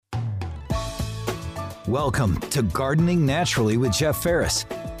Welcome to Gardening Naturally with Jeff Ferris.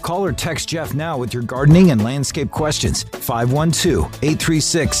 Call or text Jeff now with your gardening and landscape questions.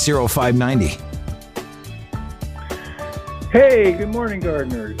 512-836-0590. Hey, good morning,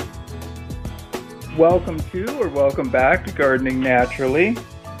 gardeners. Welcome back to Gardening Naturally.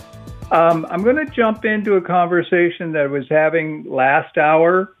 I'm going to jump into a conversation that I was having last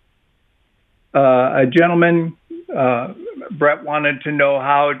hour. A gentleman, Brett, wanted to know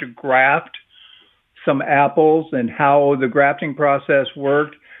how to graft some apples and how the grafting process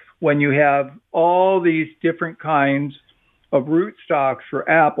worked when you have all these different kinds of rootstocks for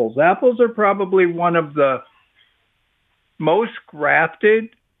apples. Apples are probably one of the most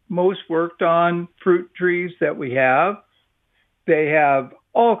grafted, most worked on fruit trees that we have. They have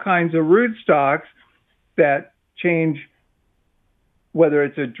all kinds of rootstocks that change whether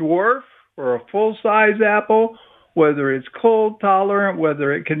it's a dwarf or a full-size apple, whether it's cold tolerant,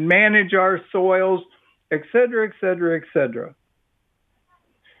 whether it can manage our soils, et cetera, et cetera, et cetera.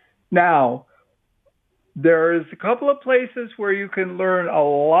 Now, there's a couple of places where you can learn a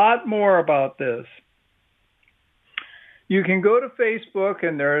lot more about this. You can go to Facebook,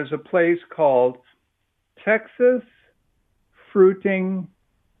 and there is a place called Texas Fruiting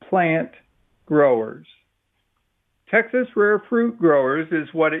Plant Growers. Texas Rare Fruit Growers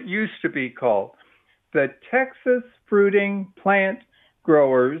is what it used to be called. The Texas Fruiting Plant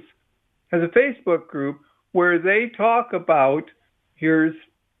Growers has a Facebook group where they talk about, here's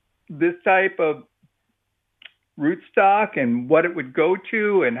this type of rootstock and what it would go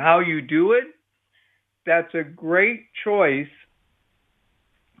to and how you do it. That's a great choice.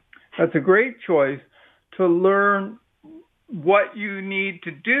 That's a great choice to learn what you need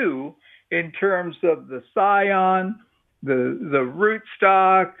to do in terms of the scion, the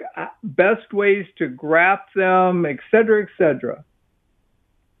rootstock, best ways to graft them, et cetera, et cetera.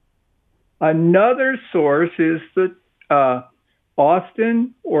 Another source is the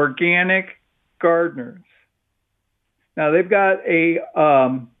Austin Organic Gardeners. Now, they've got a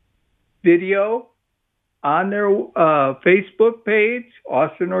video on their Facebook page,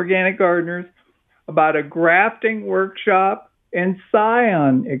 Austin Organic Gardeners, about a grafting workshop and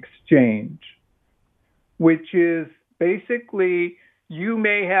scion exchange, which is basically you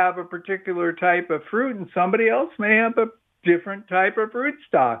may have a particular type of fruit and somebody else may have a different type of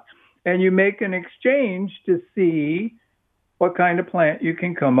rootstock. And you make an exchange to see what kind of plant you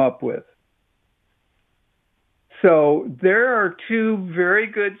can come up with. So there are two very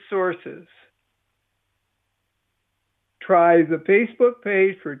good sources. Try the Facebook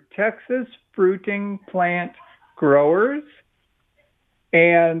page for Texas Fruiting Plant Growers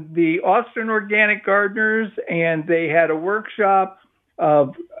and the Austin Organic Gardeners, and they had a workshop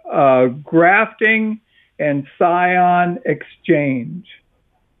of grafting and scion exchange.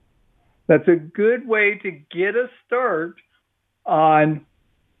 That's a good way to get a start on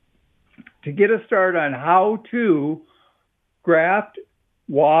how to graft,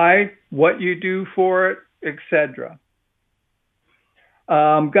 why, what you do for it, etc.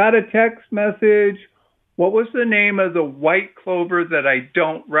 Got a text message. What was the name of the white clover that I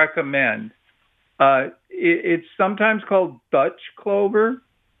don't recommend? It's sometimes called Dutch clover.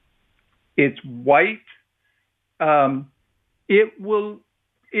 It's white. It will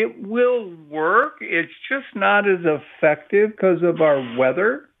work. It's just not as effective because of our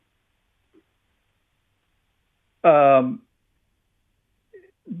weather. The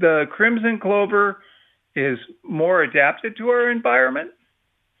crimson clover is more adapted to our environment,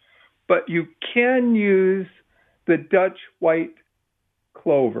 but you can use the Dutch white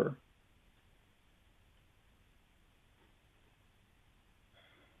clover.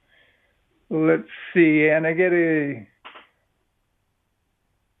 Let's see, and I get a...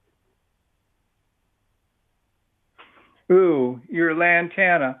 Ooh, your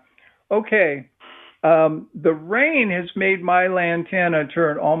lantana. Okay. The rain has made my lantana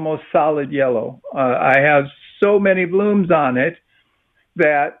turn almost solid yellow. I have so many blooms on it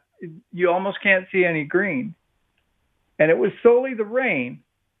that you almost can't see any green. And it was solely the rain.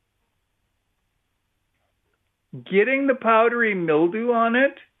 Getting the powdery mildew on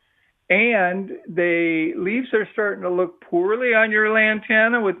it, and the leaves are starting to look poorly on your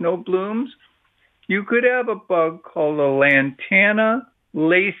lantana with no blooms. You could have a bug called a lantana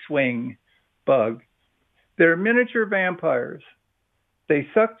lacewing bug. They're miniature vampires. They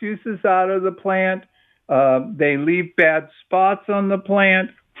suck juices out of the plant. They leave bad spots on the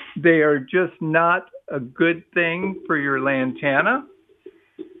plant. They are just not a good thing for your lantana.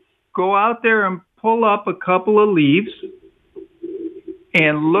 Go out there and pull up a couple of leaves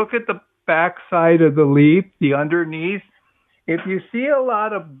and look at the back side of the leaf, the underneath. If you see a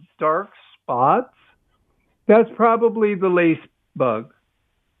lot of dark spots, That's probably the lace bug.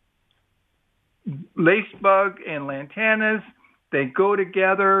 Lace bug and lantanas, they go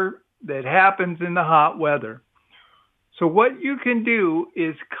together. That happens in the hot weather. So what you can do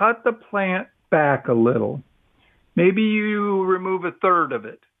is cut the plant back a little. Maybe you remove a third of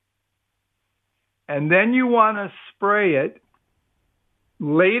it. And then you want to spray it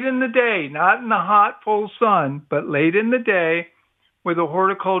late in the day, not in the hot, full sun, but late in the day with a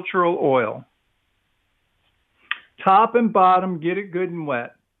horticultural oil. Top and bottom, get it good and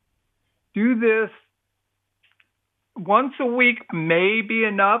wet. Do this once a week may be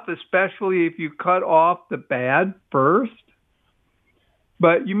enough, especially if you cut off the bad first.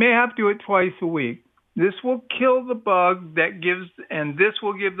 But you may have to do it twice a week. This will kill the bug and this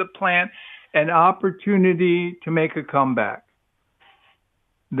will give the plant an opportunity to make a comeback.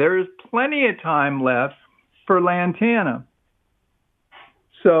 There is plenty of time left for lantana.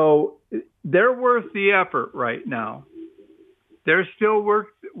 So they're worth the effort right now. They're still worth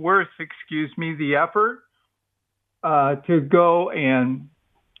the effort to go and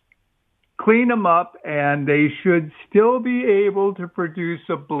clean them up, and they should still be able to produce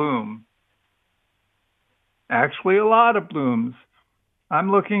a bloom. Actually, a lot of blooms.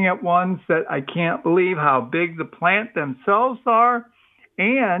 I'm looking at ones that I can't believe how big the plant themselves are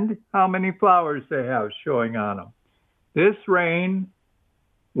and how many flowers they have showing on them. This rain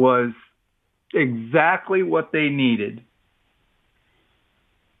was exactly what they needed.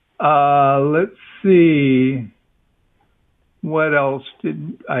 Let's see. What else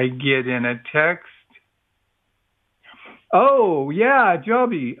did I get in a text? Oh, yeah,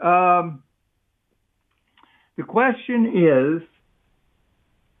 Joby. The question is,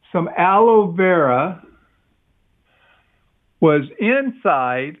 some aloe vera was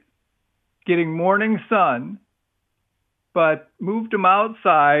inside getting morning sun, but moved them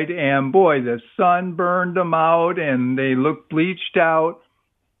outside, and boy, the sun burned them out, and they looked bleached out.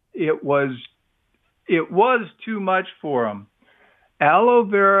 It was too much for them. Aloe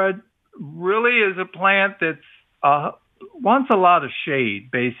vera really is a plant that's wants a lot of shade,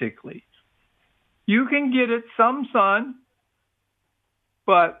 basically. You can get it some sun,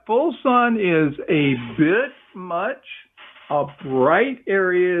 but full sun is a bit much. A bright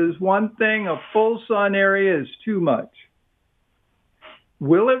area is one thing. A full sun area is too much.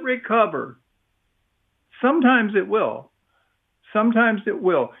 Will it recover? Sometimes it will. Sometimes it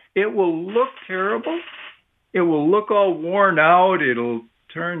will. It will look terrible. It will look all worn out. It'll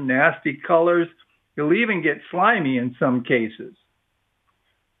turn nasty colors. It'll even get slimy in some cases.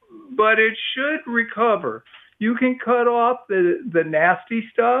 But it should recover. You can cut off the nasty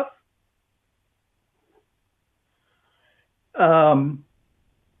stuff. And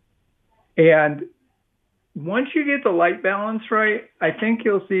once you get the light balance right, I think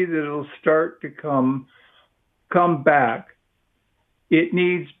you'll see that it'll start to come back. It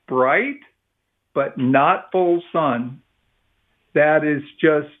needs bright, but not full sun. That is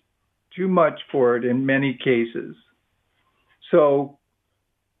just too much for it in many cases. So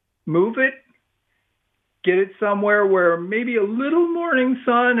move it, get it somewhere where maybe a little morning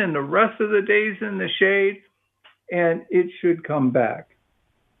sun and the rest of the days in the shade, and it should come back.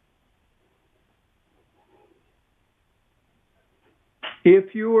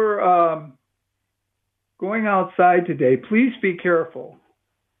 If you are going outside today, please be careful.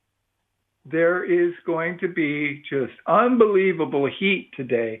 There is going to be just unbelievable heat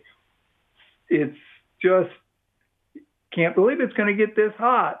today. It's just, can't believe it's going to get this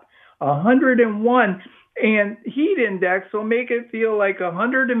hot. 101, and heat index will make it feel like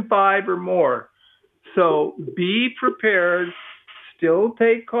 105 or more. So be prepared, still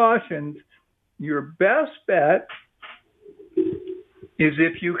take cautions. Your best bet is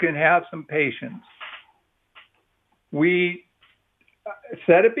if you can have some patience. We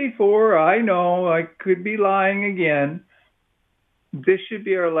said it before, I know, I could be lying again. This should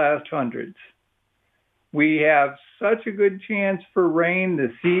be our last hundreds. We have such a good chance for rain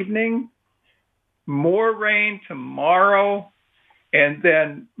this evening, more rain tomorrow, and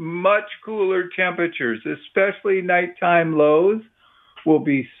then much cooler temperatures, especially nighttime lows, will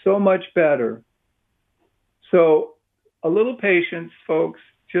be so much better. So a little patience, folks,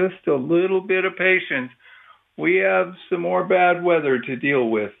 just a little bit of patience. We have some more bad weather to deal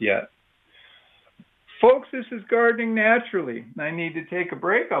with yet. Folks, this is Gardening Naturally. I need to take a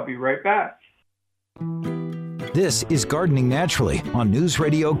break. I'll be right back. This is Gardening Naturally on News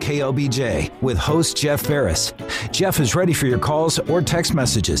Radio KLBJ with host Jeff Ferris. Jeff is ready for your calls or text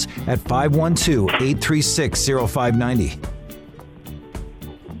messages at 512-836-0590.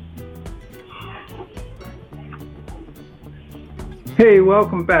 Hey,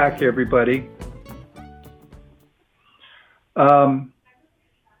 welcome back, everybody. Um,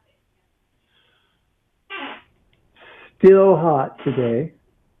 Still hot today,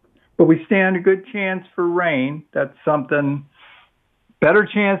 but we stand a good chance for rain. That's something better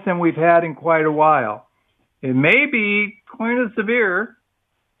chance than we've had in quite a while. It may be quite severe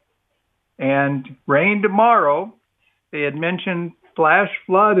and rain tomorrow. They had mentioned flash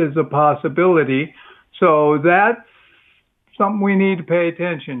flood as a possibility, so that's something we need to pay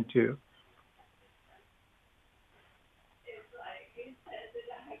attention to.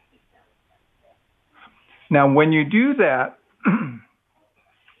 Now, when you do that,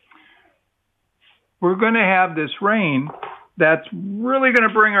 we're going to have this rain that's really going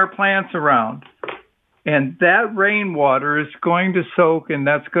to bring our plants around. And that rainwater is going to soak, and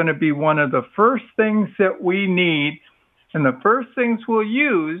that's going to be one of the first things that we need and the first things we'll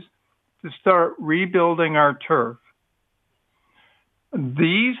use to start rebuilding our turf.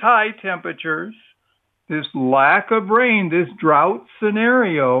 These high temperatures, this lack of rain, this drought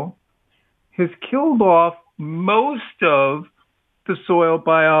scenario has killed off most of the soil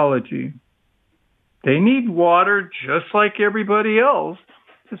biology. They need water just like everybody else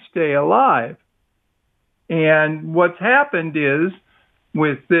to stay alive. And what's happened is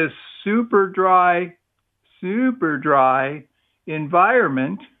with this super dry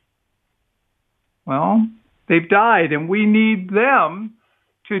environment, well, they've died, and we need them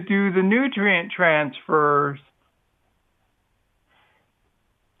to do the nutrient transfers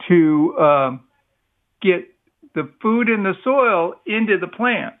to get the food in the soil into the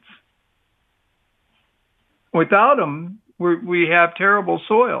plants. Without them, we have terrible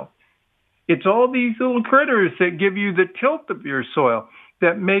soil. It's all these little critters that give you the tilt of your soil,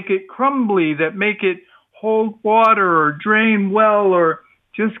 that make it crumbly, that make it hold water or drain well or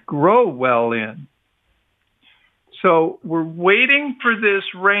just grow well in. So we're waiting for this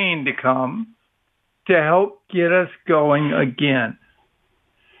rain to come to help get us going again.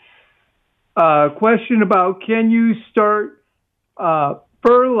 Question about, can you start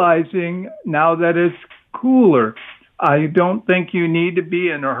fertilizing now that it's cooler? I don't think you need to be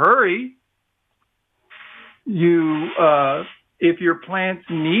in a hurry. If your plants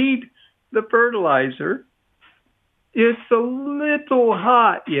need the fertilizer, it's a little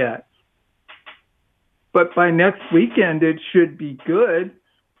hot yet. But by next weekend, it should be good.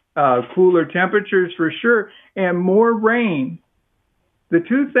 Cooler temperatures for sure, and more rain. The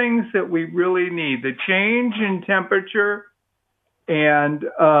two things that we really need, the change in temperature and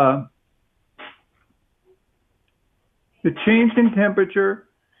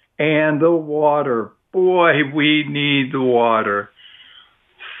the water. Boy, we need the water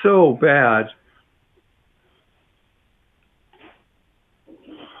so bad.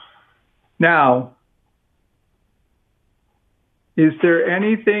 Now, is there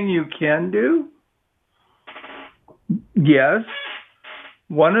anything you can do? Yes.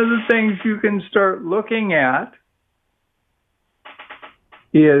 One of the things you can start looking at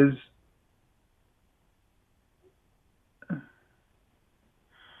is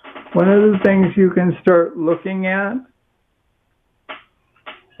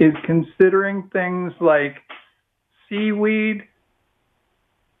considering things like seaweed,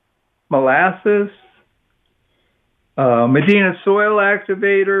 molasses, Medina soil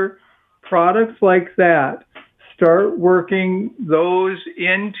activator, products like that. Start working those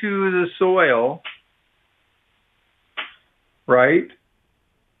into the soil, right?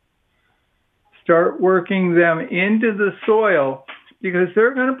 Start working them into the soil because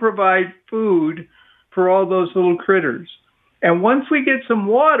they're going to provide food for all those little critters. And once we get some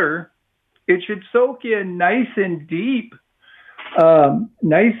water, it should soak in nice and deep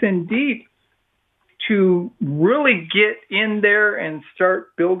to really get in there and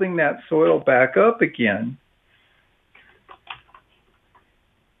start building that soil back up again.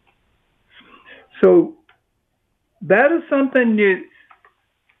 So that is something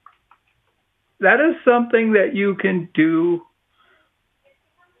that you can do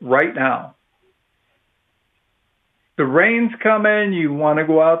right now. The rain's coming, you want to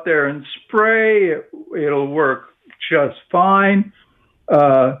go out there and spray, it'll work just fine.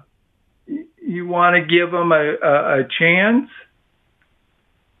 You want to give them a chance.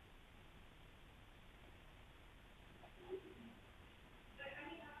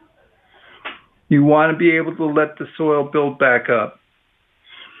 You want to be able to let the soil build back up.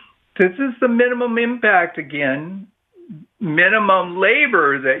 This is the minimum impact again, minimum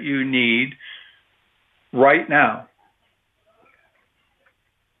labor that you need right now.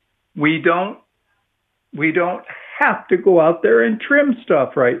 We don't have to go out there and trim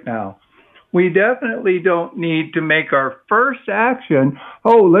stuff right now. We definitely don't need to make our first action,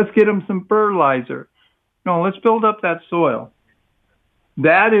 let's get them some fertilizer. No, let's build up that soil.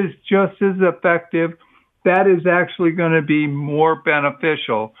 That is just as effective. That is actually going to be more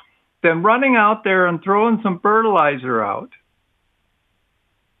beneficial than running out there and throwing some fertilizer out.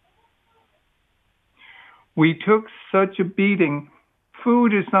 We took such a beating.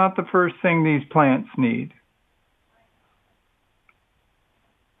 Food is not the first thing these plants need.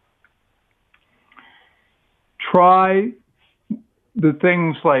 Try the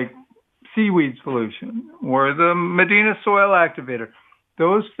things like seaweed solution or the Medina soil activator.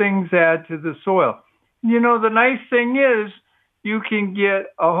 Those things add to the soil. You know, the nice thing is you can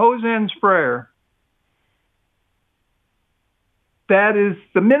get a hose end sprayer. That is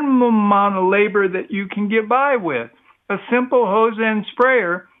the minimum amount of labor that you can get by with. A simple hose end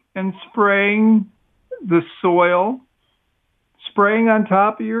sprayer and spraying the soil, spraying on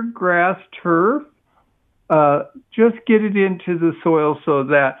top of your grass turf. Just get it into the soil so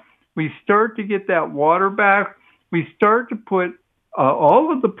that we start to get that water back. We start to put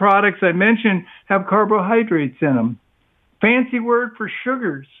all of the products I mentioned have carbohydrates in them. Fancy word for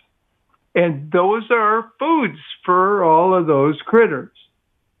sugars. And those are foods for all of those critters.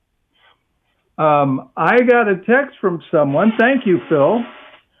 I got a text from someone, thank you, Phil,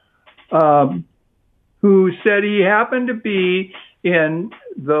 who said he happened to be in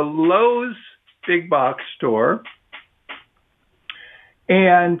the Lowe's big box store,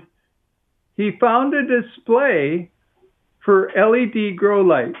 and he found a display for LED grow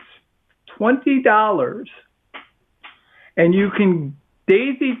lights, $20, and you can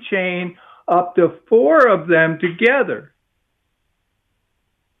daisy chain up to 4 of them together.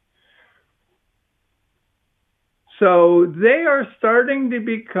 So they are starting to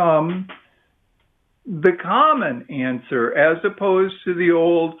become the common answer as opposed to the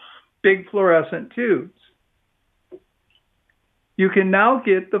old big fluorescent tubes. You can now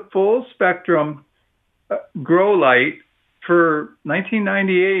get the full spectrum grow light for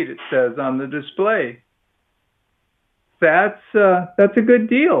 $19.98, it says on the display. That's a good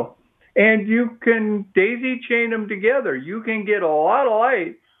deal. And you can daisy chain them together. You can get a lot of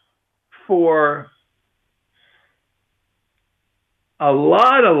light for a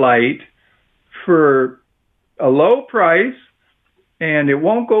low price, and it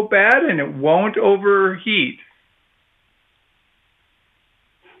won't go bad and it won't overheat.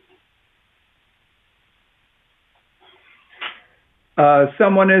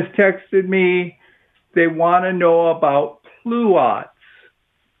 Someone has texted me, they want to know about pluots.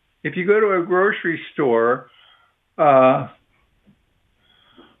 If you go to a grocery store, a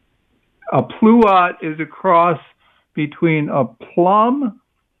pluot is a cross between a plum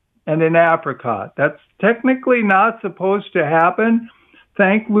and an apricot. That's technically not supposed to happen.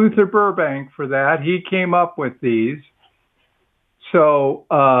 Thank Luther Burbank for that. He came up with these. So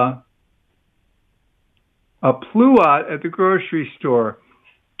a pluot at the grocery store,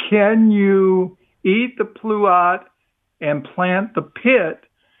 can you eat the pluot and plant the pit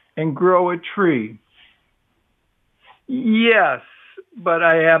and grow a tree? Yes, but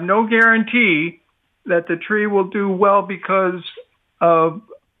I have no guarantee that the tree will do well because of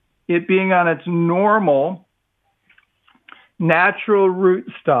it being on its normal, natural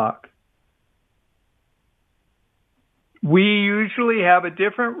root stock. We usually have a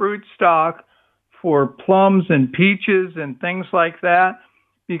different root stock for plums and peaches and things like that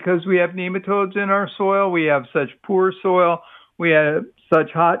because we have nematodes in our soil. We have such poor soil. We have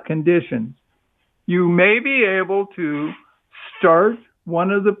such hot conditions. You may be able to start one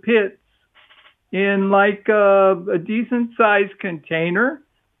of the pits in like a decent sized container,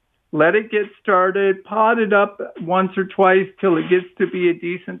 let it get started, pot it up once or twice till it gets to be a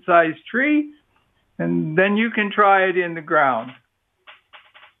decent sized tree, and then you can try it in the ground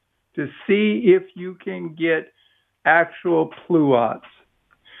to see if you can get actual pluots.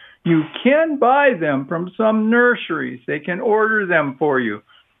 You can buy them from some nurseries. They can order them for you,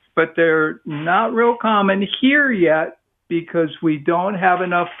 but they're not real common here yet because we don't have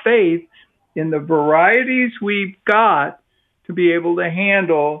enough faith in the varieties we've got to be able to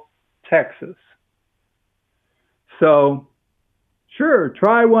handle Texas. So, sure,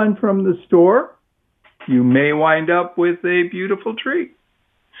 try one from the store. You may wind up with a beautiful tree.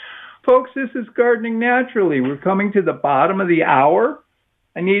 Folks, this is Gardening Naturally. We're coming to the bottom of the hour.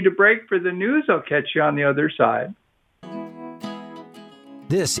 I need a break for the news. I'll catch you on the other side.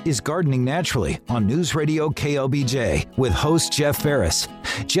 This is Gardening Naturally on News Radio KLBJ with host Jeff Ferris.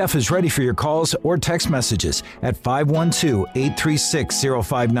 Jeff is ready for your calls or text messages at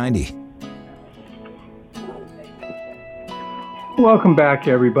 512-836-0590. Welcome back,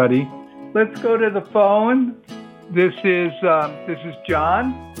 everybody. Let's go to the phone. This is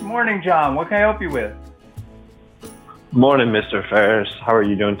John. Good morning, John. What can I help you with? Morning, Mr. Ferris. How are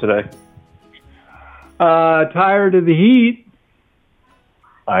you doing today? Tired of the heat.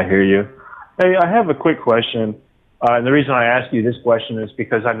 I hear you. Hey, I have a quick question. And the reason I ask you this question is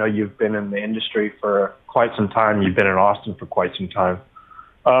because I know you've been in the industry for quite some time. You've been in Austin for quite some time.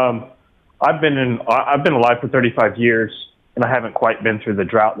 I've been alive for 35 years, and I haven't quite been through the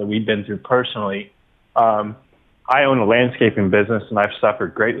drought that we've been through personally. I own a landscaping business, and I've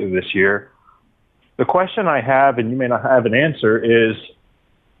suffered greatly this year. The question I have, and you may not have an answer, is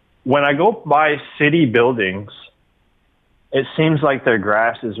when I go by city buildings, it seems like their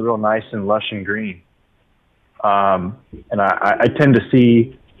grass is real nice and lush and green. And I tend to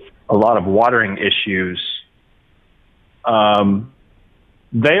see a lot of watering issues. They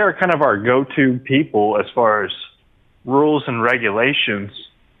are kind of our go-to people as far as rules and regulations.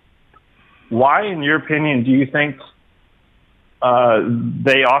 Why, in your opinion, do you think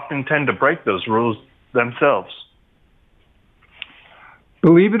they often tend to break those rules themselves?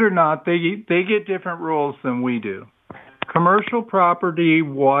 Believe it or not, they get different rules than we do. Commercial property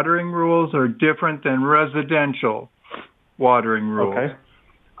watering rules are different than residential watering rules. Okay.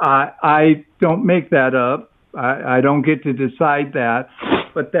 I don't make that up. I don't get to decide that,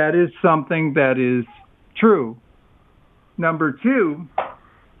 but that is something that is true. Number two,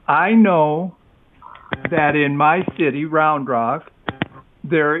 I know that in my city, Round Rock,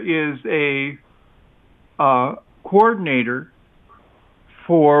 there is a coordinator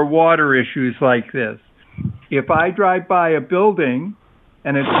for water issues like this. If I drive by a building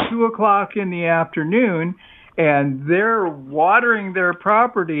and it's 2:00 in the afternoon and they're watering their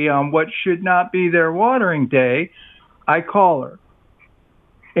property on what should not be their watering day, I call her.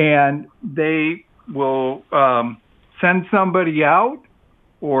 And they will send somebody out,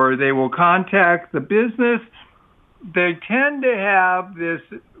 or they will contact the business. They tend to have this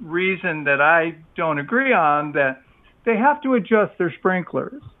reason that I don't agree on, that they have to adjust their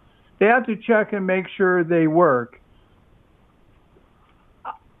sprinklers. They have to check and make sure they work.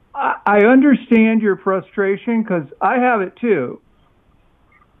 I understand your frustration because I have it too.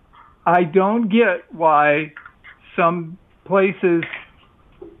 I don't get why some places,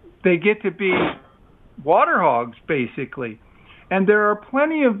 they get to be water hogs, basically. And there are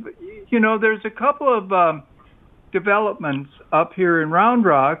plenty of, there's a couple of developments up here in Round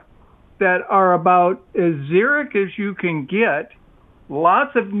Rock that are about as xeric as you can get.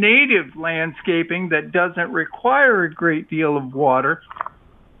 Lots of native landscaping that doesn't require a great deal of water.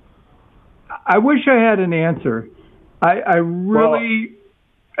 I wish I had an answer. I really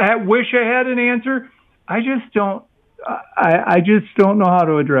wish I had an answer. I just don't. I just don't know how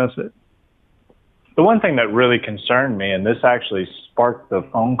to address it. The one thing that really concerned me, and this actually sparked the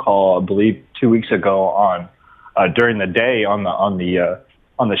phone call, I believe 2 weeks ago on during the day on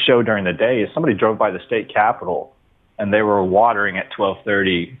the show during the day, is somebody drove by the state capitol and they were watering at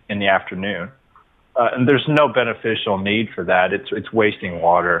 12:30 in the afternoon. And there's no beneficial need for that. It's wasting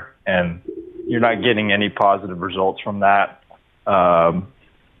water, and you're not getting any positive results from that.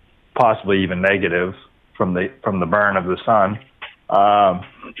 Possibly even negative from the burn of the sun.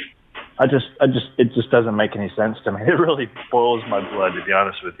 It just doesn't make any sense to me. It really boils my blood, to be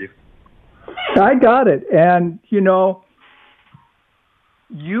honest with you. I got it. And,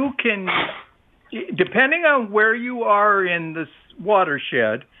 you can, depending on where you are in this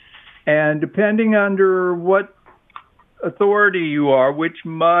watershed, and depending under what authority you are, which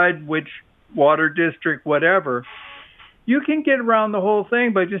MUD, which water district, whatever, you can get around the whole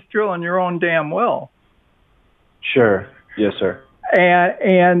thing by just drilling your own damn well. Sure. Yes, sir.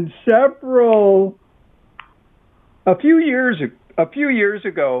 And a few years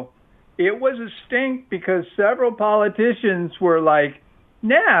ago, it was a stink because several politicians were like,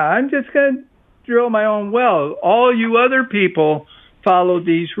 nah, I'm just going to drill my own well. All you other people follow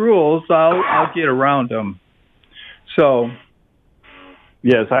these rules. I'll get around them. So.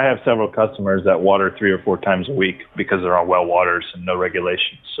 Yes, I have several customers that water 3 or 4 times a week because they're on well waters and no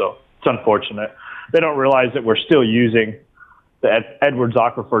regulations. So it's unfortunate. They don't realize that we're still using the Edwards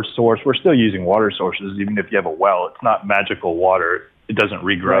Aquifer source. We're still using water sources, even if you have a well. It's not magical water. It doesn't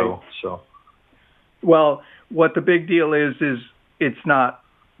regrow. Right. So, well, what the big deal is it's not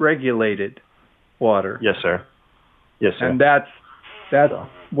regulated water. Yes, sir. Yes, sir. And that's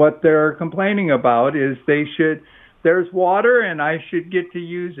what they're complaining about, is there's water and I should get to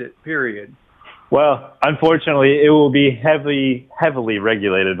use it, period. Well, unfortunately, it will be heavily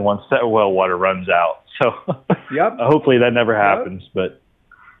regulated once that well water runs out. So yep. Hopefully that never happens. Yep. But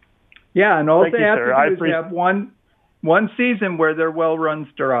yeah, and all they have to do is have one season where their well runs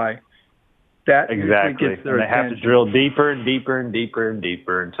dry. That exactly. Gets their and they attention. have to drill deeper and deeper and deeper and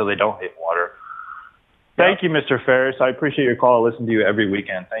deeper until they don't hit water. Thank you, Mr. Ferris. I appreciate your call. I listen to you every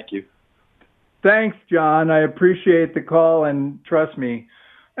weekend. Thank you. Thanks, John. I appreciate the call, and trust me,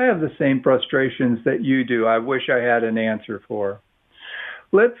 I have the same frustrations that you do. I wish I had an answer for.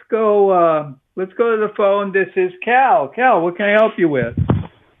 Let's go to the phone. This is Cal. Cal, what can I help you with?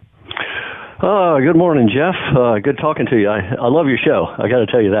 Good morning, Jeff. Good talking to you. I love your show. I got to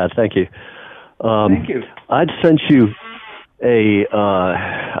tell you that. Thank you. Thank you. I sent you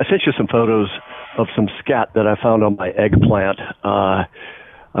some photos of some scat that I found on my eggplant.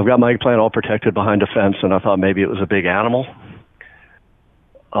 I've got my eggplant all protected behind a fence, and I thought maybe it was a big animal.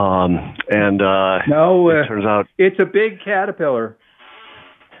 No, it turns out it's a big caterpillar.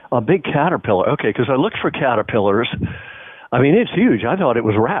 A big caterpillar. Okay, because I looked for caterpillars. I mean, it's huge. I thought it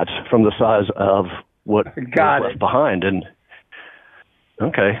was rats from the size of what was left behind. And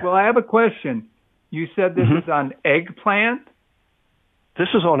okay. Well, I have a question. You said this is on eggplant? This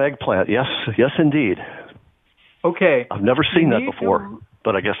is on eggplant. Yes, indeed. Okay. I've never seen that before,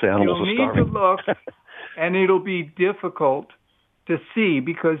 but I guess the animals are starving. You'll need to look, and it'll be difficult to see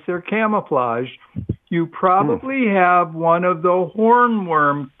because they're camouflaged. You probably have one of the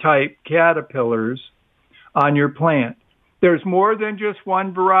hornworm type caterpillars on your plant. There's more than just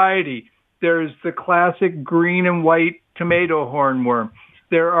one variety. There's the classic green and white tomato hornworm.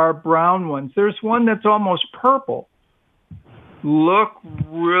 There are brown ones. There's one that's almost purple. Look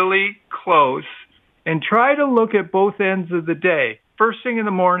really close and try to look at both ends of the day. First thing in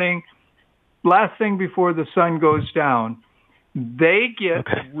the morning, last thing before the sun goes down. They get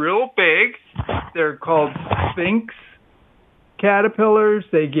real big. They're called sphinx caterpillars.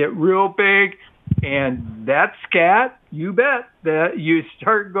 They get real big. And that scat, you bet that you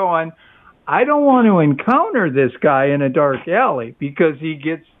start going, I don't want to encounter this guy in a dark alley because he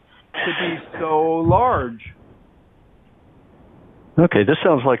gets to be so large. Okay, this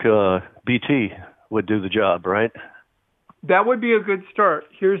sounds like a BT would do the job, right? That would be a good start.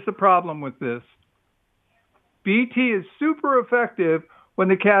 Here's the problem with this. BT is super effective when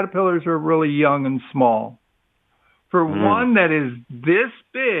the caterpillars are really young and small. For one that is this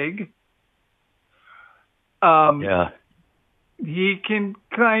big,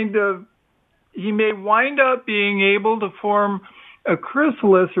 he may wind up being able to form a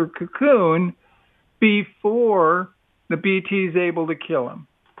chrysalis or cocoon before the BT is able to kill him.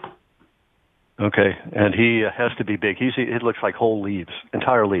 Okay, and he has to be big. It looks like whole leaves,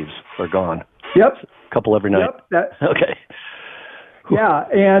 entire leaves are gone. Yep. A couple every night. Yep. Okay. Yeah,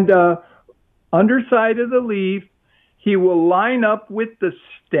 and underside of the leaf, he will line up with the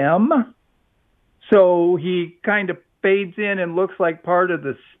stem, so he kind of fades in and looks like part of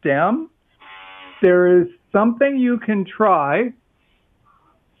the stem. There is something you can try.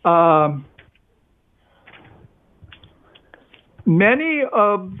 Many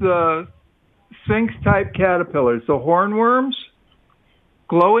of the sphinx-type caterpillars, the hornworms,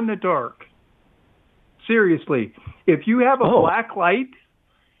 glow in the dark. Seriously. If you have a black light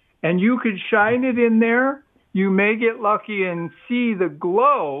and you could shine it in there, you may get lucky and see the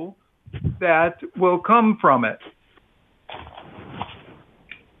glow that will come from it.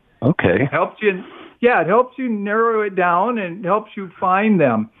 Okay. It helps you narrow it down and helps you find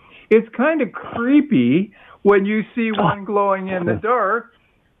them. It's kind of creepy when you see one glowing in the dark,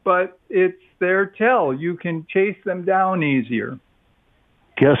 but it's their tell. You can chase them down easier.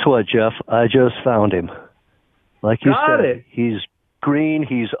 Guess what, Jeff? I just found him. Like you said, he's green.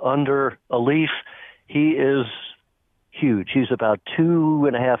 He's under a leaf. He is huge. He's about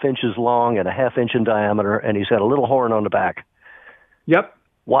 2.5 inches long and 1/2 inch in diameter, and he's got a little horn on the back. Yep.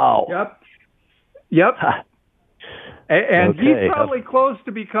 Wow. Yep. And he's probably close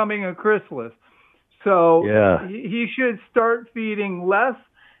to becoming a chrysalis. So he should start feeding less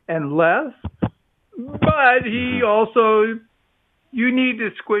and less, but you need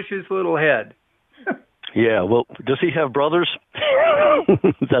to squish his little head. Yeah, well, does he have brothers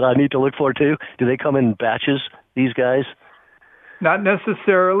that I need to look for too? Do they come in batches, these guys? Not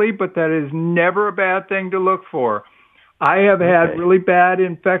necessarily, but that is never a bad thing to look for. I have had really bad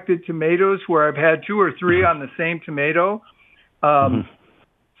infected tomatoes where I've had 2 or 3 on the same tomato.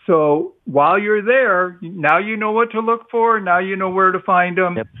 So while you're there, now you know what to look for. Now you know where to find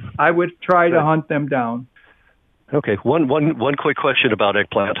them. Yep. I would try to hunt them down. Okay, one quick question about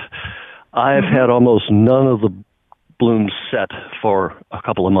eggplant. I've had almost none of the blooms set for a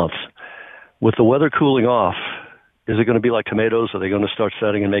couple of months. With the weather cooling off, is it going to be like tomatoes? Are they going to start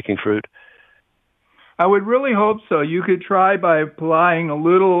setting and making fruit? I would really hope so. You could try by applying a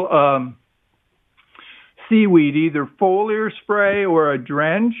little seaweed, either foliar spray or a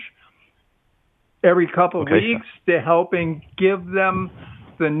drench every couple of weeks to helping give them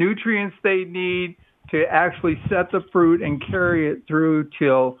the nutrients they need to actually set the fruit and carry it through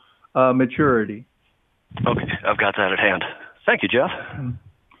till maturity. Okay, I've got that at hand. Thank you, Jeff.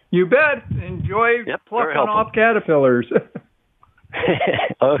 You bet. Enjoy plucking off caterpillars.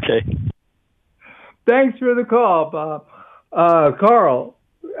 Okay. Thanks for the call, Bob. Carl.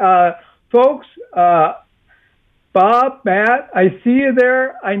 Folks, Bob, Matt, I see you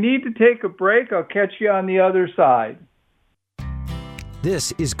there. I need to take a break. I'll catch you on the other side.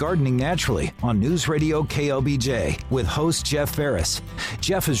 This is Gardening Naturally on News Radio KLBJ with host Jeff Ferris.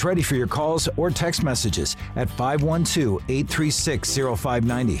 Jeff is ready for your calls or text messages at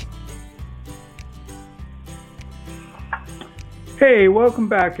 512-836-0590. Hey, welcome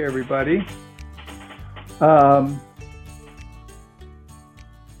back, everybody.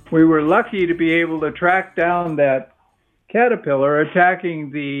 We were lucky to be able to track down that caterpillar attacking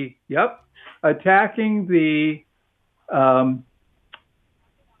the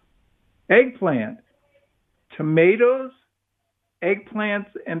eggplant. Tomatoes, eggplants,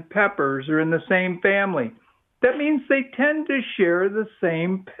 and peppers are in the same family. That means they tend to share the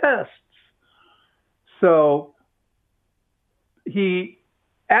same pests. So he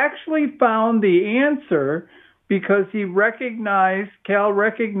actually found the answer because Cal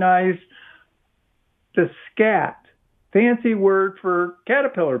recognized the scat, fancy word for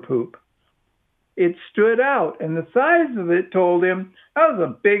caterpillar poop. It stood out, and the size of it told him that was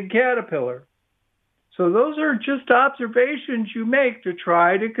a big caterpillar. So those are just observations you make to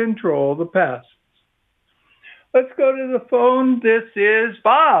try to control the pests. Let's go to the phone. This is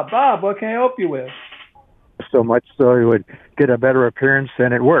Bob. Bob, what can I help you with? So much so it would get a better appearance,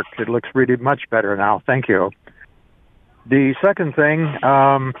 and it worked. It looks really much better now. Thank you. The second thing,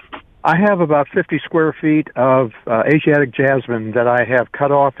 I have about 50 square feet of Asiatic jasmine that I have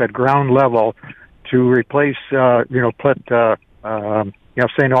cut off at ground level to replace, put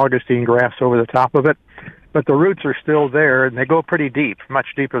St. Augustine grass over the top of it. But the roots are still there, and they go pretty deep,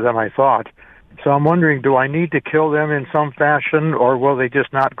 much deeper than I thought. So I'm wondering, do I need to kill them in some fashion, or will they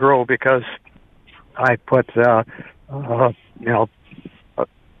just not grow because I put,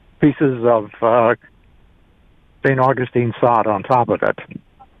 pieces of St. Augustine sod on top of it?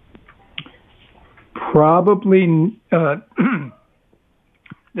 Probably, the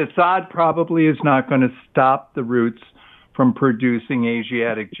sod probably is not going to stop the roots from producing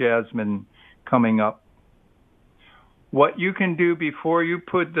Asiatic jasmine coming up. What you can do before you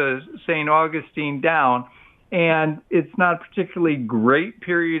put the St. Augustine down, and it's not a particularly great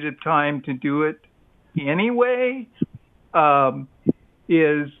period of time to do it anyway,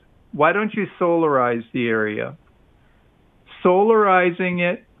 is why don't you solarize the area? Solarizing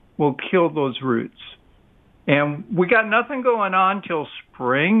it will kill those roots. And we got nothing going on till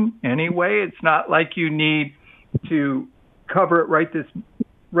spring anyway. It's not like you need to cover it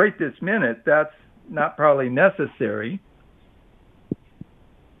right this minute. That's not probably necessary.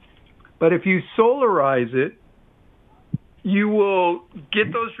 But if you solarize it, you will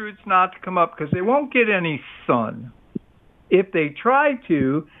get those roots not to come up because they won't get any sun. If they try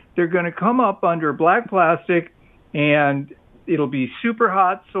to, they're going to come up under black plastic, and it'll be super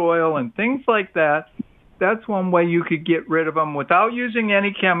hot soil and things like that. That's one way you could get rid of them without using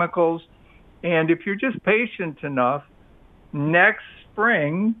any chemicals. And if you're just patient enough, next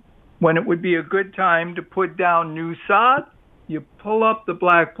spring, when it would be a good time to put down new sod, you pull up the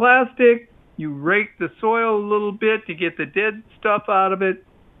black plastic, you rake the soil a little bit to get the dead stuff out of it,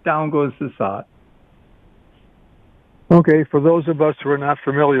 down goes the sod. Okay, for those of us who are not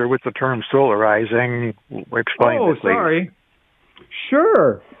familiar with the term solarizing, explain it, please. Oh, sorry.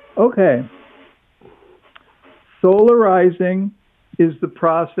 Sure. Okay. Solarizing is the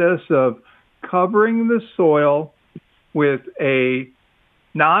process of covering the soil with a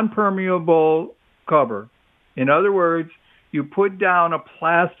non-permeable cover. In other words, you put down a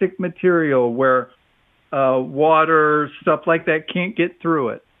plastic material where water, stuff like that can't get through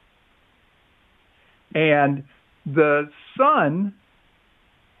it. And the sun,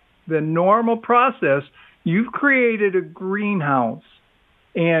 the normal process, you've created a greenhouse,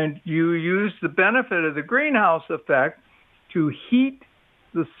 and you use the benefit of the greenhouse effect to heat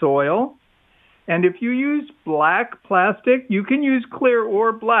the soil. And if you use black plastic, you can use clear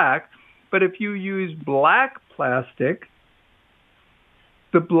or black, but if you use black plastic,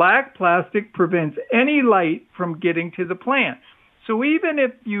 the black plastic prevents any light from getting to the plant. So even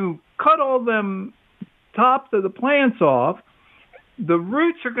if you cut all them tops of the plants off, the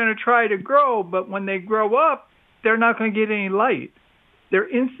roots are going to try to grow, but when they grow up, they're not going to get any light. They're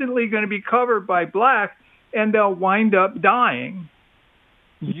instantly going to be covered by black, and they'll wind up dying.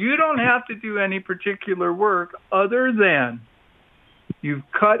 You don't have to do any particular work other than you've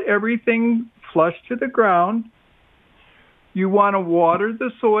cut everything flush to the ground. You want to water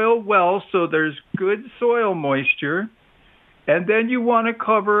the soil well so there's good soil moisture. And then you want to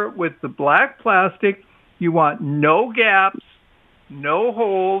cover it with the black plastic. You want no gaps, no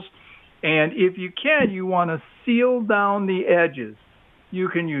holes. And if you can, you want to seal down the edges. You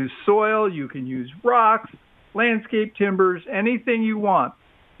can use soil, you can use rocks, landscape timbers, anything you want.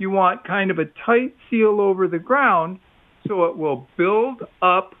 You want kind of a tight seal over the ground so it will build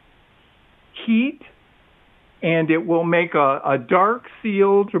up heat and it will make a dark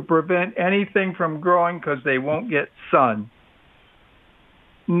seal to prevent anything from growing because they won't get sun.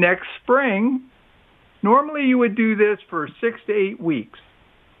 Next spring, normally you would do this for 6 to 8 weeks,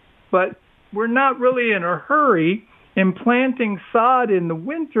 but we're not really in a hurry. In planting sod in the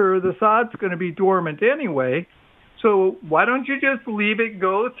winter, the sod's going to be dormant anyway, so why don't you just leave it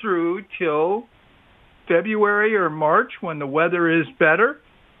go through till February or March when the weather is better,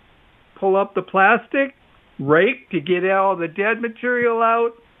 pull up the plastic, rake to get all the dead material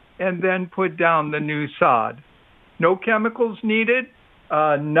out, and then put down the new sod. No chemicals needed,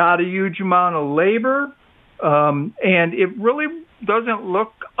 not a huge amount of labor, and it really doesn't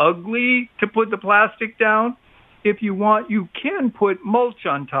look ugly to put the plastic down. If you want, you can put mulch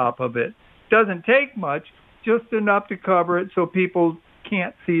on top of it. Doesn't take much, just enough to cover it so people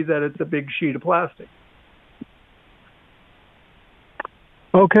can't see that it's a big sheet of plastic.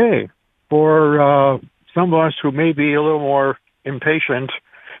 Okay. For some of us who may be a little more impatient,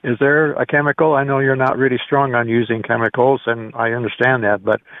 is there a chemical? I know you're not really strong on using chemicals, and I understand that,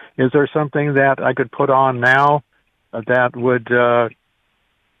 but is there something that I could put on now that would,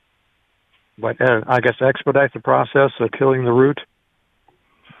 I guess, expedite the process of killing the root?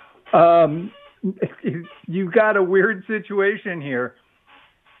 You've got a weird situation here.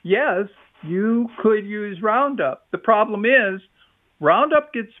 Yes, you could use Roundup. The problem is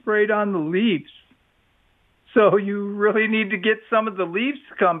Roundup gets sprayed on the leaves. So you really need to get some of the leaves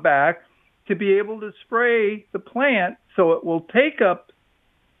to come back to be able to spray the plant so it will take up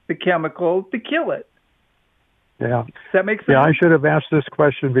the chemical to kill it. Yeah. Does that make sense? Yeah, I should have asked this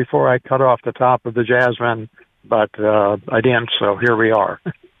question before I cut off the top of the jasmine, but I didn't, so here we are.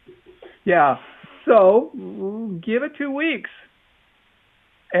 Yeah. So give it 2 weeks,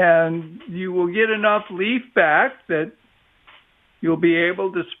 and you will get enough leaf back that you'll be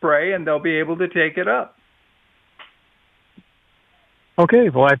able to spray, and they'll be able to take it up. Okay.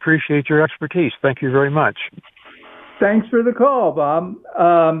 Well, I appreciate your expertise. Thank you very much. Thanks for the call, Bob.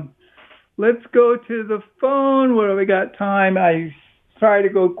 Let's go to the phone. What do we got time? I try to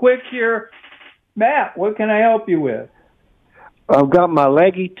go quick here. Matt, what can I help you with? I've got my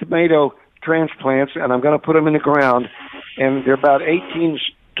leggy tomato transplants, and I'm going to put them in the ground, and they're about 18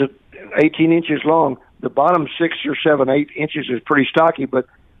 inches long. The bottom 6 or 7, 8 inches is pretty stocky, but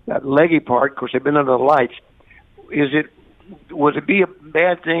that leggy part, of course, they've been under the lights. Would it be a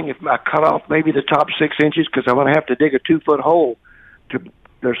bad thing if I cut off maybe the top 6 inches because I'm going to have to dig a 2-foot hole?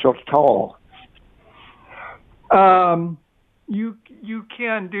 They're so tall. You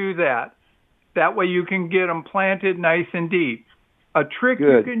can do that. That way you can get them planted nice and deep. A trick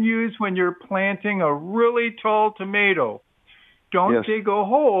you can use when you're planting a really tall tomato. Don't dig a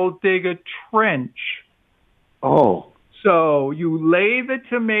hole, dig a trench. Oh. So you lay the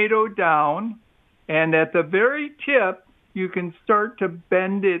tomato down, and at the very tip, you can start to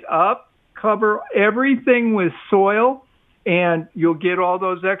bend it up, cover everything with soil, and you'll get all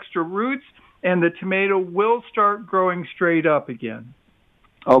those extra roots, and the tomato will start growing straight up again.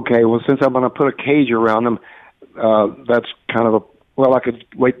 Okay, well, since I'm going to put a cage around them, that's kind of I could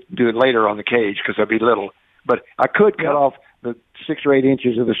wait to do it later on the cage because I'd be little. But I could cut off the 6 or 8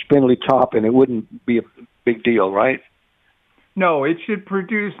 inches of the spindly top, and it wouldn't be a big deal, right? No, it should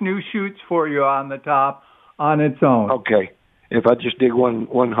produce new shoots for you on the top on its own. Okay. If I just dig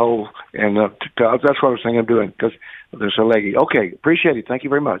one hole, and that's what I was thinking of doing because they're so leggy. Okay, appreciate it. Thank you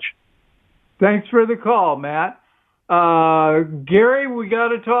very much. Thanks for the call, Matt. Gary, we got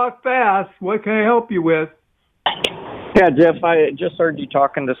to talk fast. What can I help you with? Yeah, Jeff, I just heard you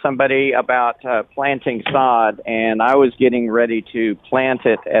talking to somebody about planting sod, and I was getting ready to plant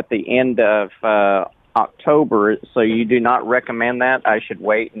it at the end of October, so you do not recommend that? I should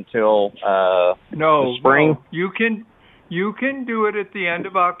wait until the spring? No. You can do it at the end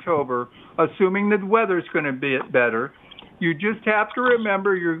of October, assuming that the weather's going to be better. You just have to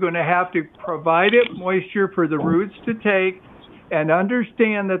remember you're going to have to provide it moisture for the roots to take, and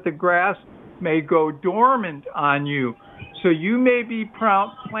understand that the grass may go dormant on you. So you may be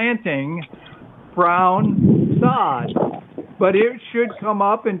planting brown sod, but it should come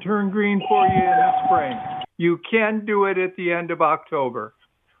up and turn green for you in the spring. You can do it at the end of October.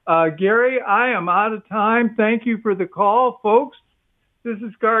 Gary, I am out of time. Thank you for the call, folks. This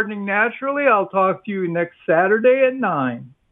is Gardening Naturally. I'll talk to you next Saturday at 9.